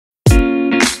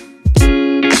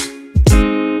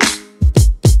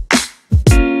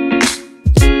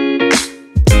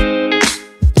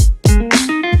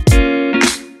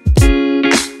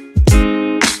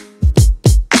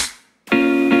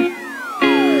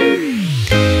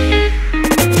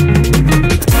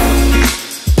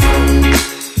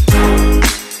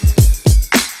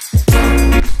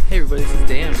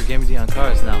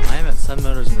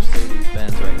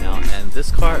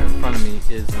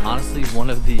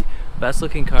best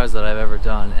looking cars that I've ever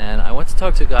done, and I went to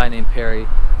talk to a guy named Perry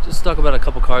just to talk about a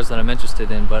couple cars that I'm interested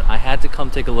in, but I had to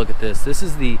come take a look at this. This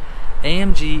is the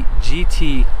AMG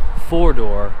GT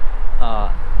 4-door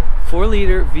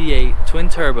 4-liter V8 twin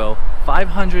turbo,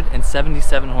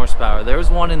 577 horsepower.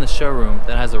 There's one in the showroom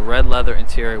that has a red leather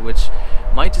interior, which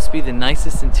might just be the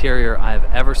nicest interior I've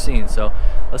ever seen. So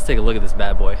let's take a look at this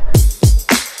bad boy.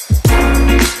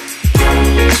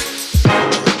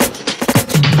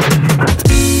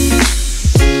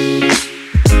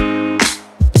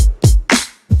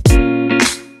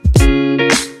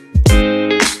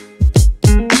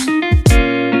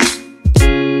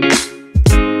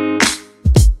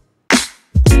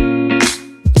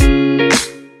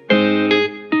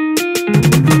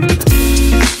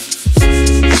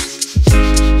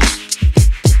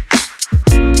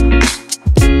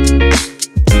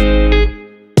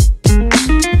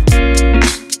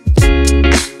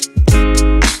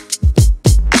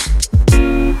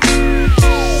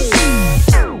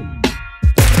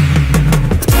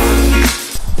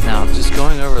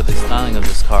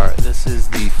 This is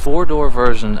the 4-door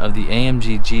version of the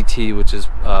AMG GT, which is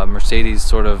Mercedes'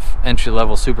 sort of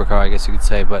entry-level supercar, I guess you could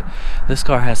say. But this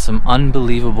car has some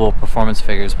unbelievable performance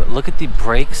figures. But look at the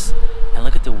brakes and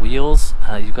look at the wheels.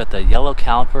 You've got the yellow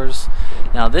calipers.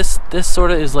 Now this sort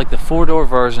of is like the 4-door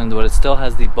version, but it still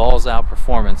has the balls-out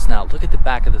performance. Now look at the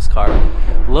back of this car.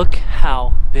 Look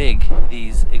how big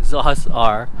these exhausts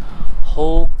are.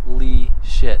 Holy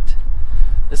shit.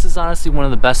 This is honestly one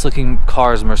of the best looking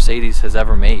cars Mercedes has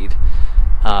ever made.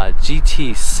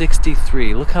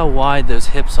 GT63, look how wide those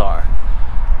hips are.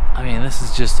 I mean, this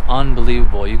is just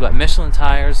unbelievable. You've got Michelin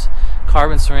tires,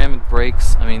 carbon ceramic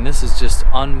brakes. I mean, this is just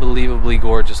unbelievably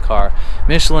gorgeous car.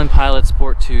 Michelin Pilot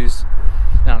Sport 2s.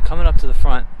 Now coming up to the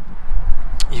front,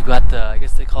 you've got the, I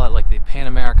guess they call it like the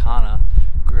Panamericana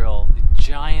grille, the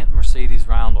giant Mercedes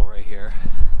roundel right here.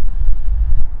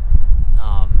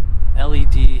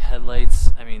 LED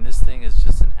headlights. I mean, this thing is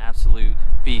just an absolute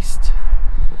beast.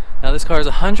 Now this car is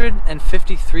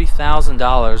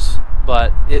 $153,000,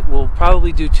 but it will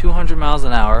probably do 200 miles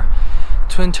an hour.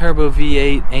 Twin turbo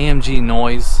V8 AMG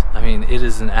noise. I mean, it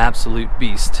is an absolute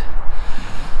beast.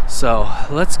 So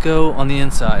let's go on the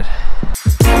inside.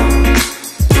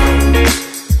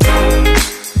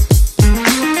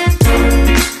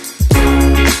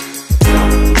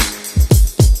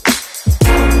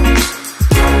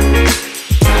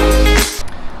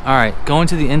 Alright, going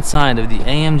to the inside of the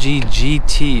AMG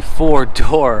GT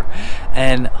 4-door,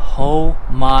 and oh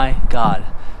my god.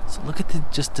 So look at the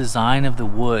just design of the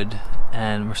wood,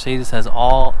 and Mercedes has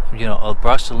all, you know, a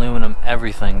brushed aluminum,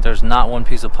 everything. There's not one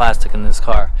piece of plastic in this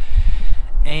car.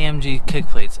 AMG kick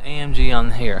plates, AMG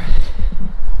on here.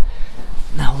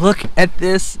 Now look at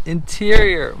this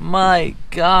interior, my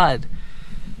god.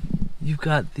 You've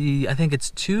got the, I think it's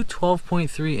two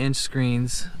 12.3-inch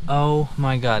screens. Oh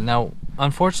my god. Now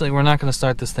unfortunately we're not going to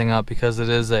start this thing up because it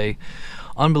is a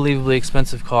unbelievably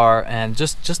expensive car, and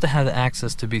just to have the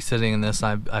access to be sitting in this,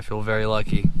 I feel very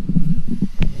lucky.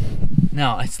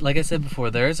 Now, like I said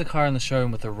before, there is a car in the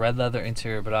showroom with a red leather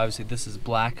interior, but obviously this is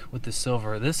black with the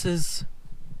silver. This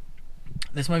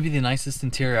might be the nicest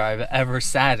interior I've ever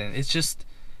sat in. It's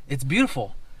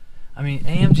beautiful. I mean,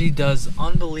 AMG does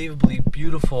unbelievably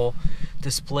beautiful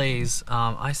displays.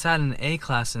 I sat in an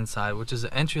A-Class inside, which is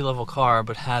an entry-level car,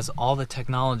 but has all the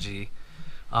technology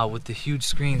with the huge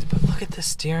screens. But look at the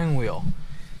steering wheel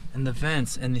and the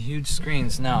vents and the huge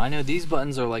screens. Now, I know these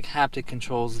buttons are like haptic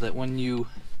controls that when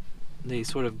they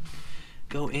sort of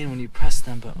go in when you press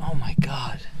them, but oh my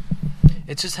god.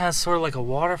 It just has sort of like a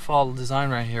waterfall design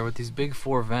right here with these big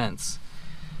 4 vents.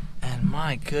 And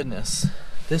my goodness.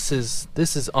 This is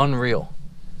unreal.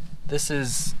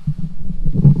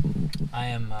 I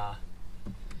am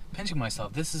pinching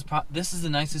myself. This is the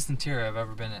nicest interior I've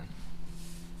ever been in.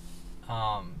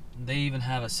 They even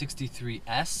have a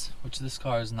 63S, which this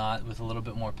car is not, with a little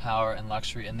bit more power and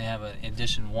luxury, and they have an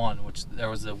edition 1, which there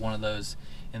was one of those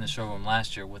in the showroom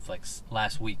last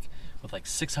week with like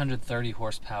 630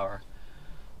 horsepower.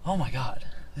 Oh my god,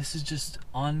 this is just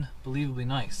unbelievably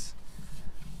nice.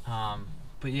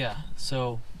 But yeah,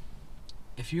 so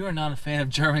if you are not a fan of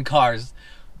German cars,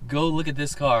 go look at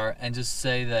this car and just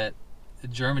say that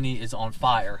Germany is on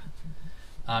fire.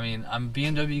 I mean, I'm a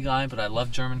BMW guy, but I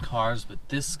love German cars, but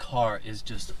this car is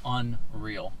just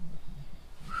unreal.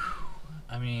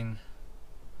 I mean,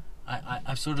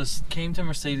 I sort of came to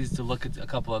Mercedes to look at a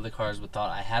couple other cars, but thought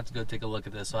I had to go take a look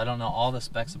at this, so I don't know all the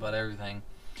specs about everything.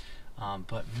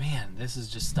 But man, this is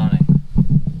just stunning.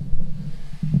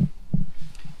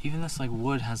 Even this like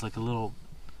wood has like a little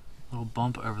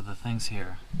bump over the things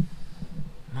here.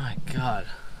 My god.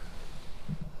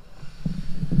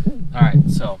 Alright,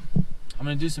 so I'm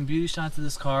going to do some beauty shots of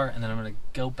this car, and then I'm going to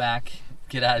go back,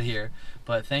 get out of here.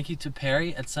 But thank you to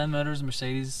Perry at Sun Motors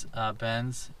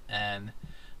Mercedes-Benz, and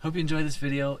hope you enjoyed this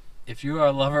video. If you are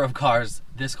a lover of cars,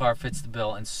 this car fits the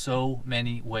bill in so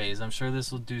many ways. I'm sure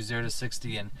this will do 0 to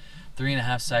 60 in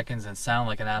 3.5 seconds and sound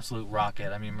like an absolute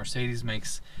rocket. I mean, Mercedes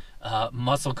makes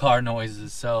muscle car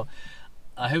noises. So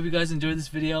I hope you guys enjoyed this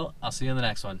video. I'll see you in the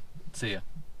next one. See ya.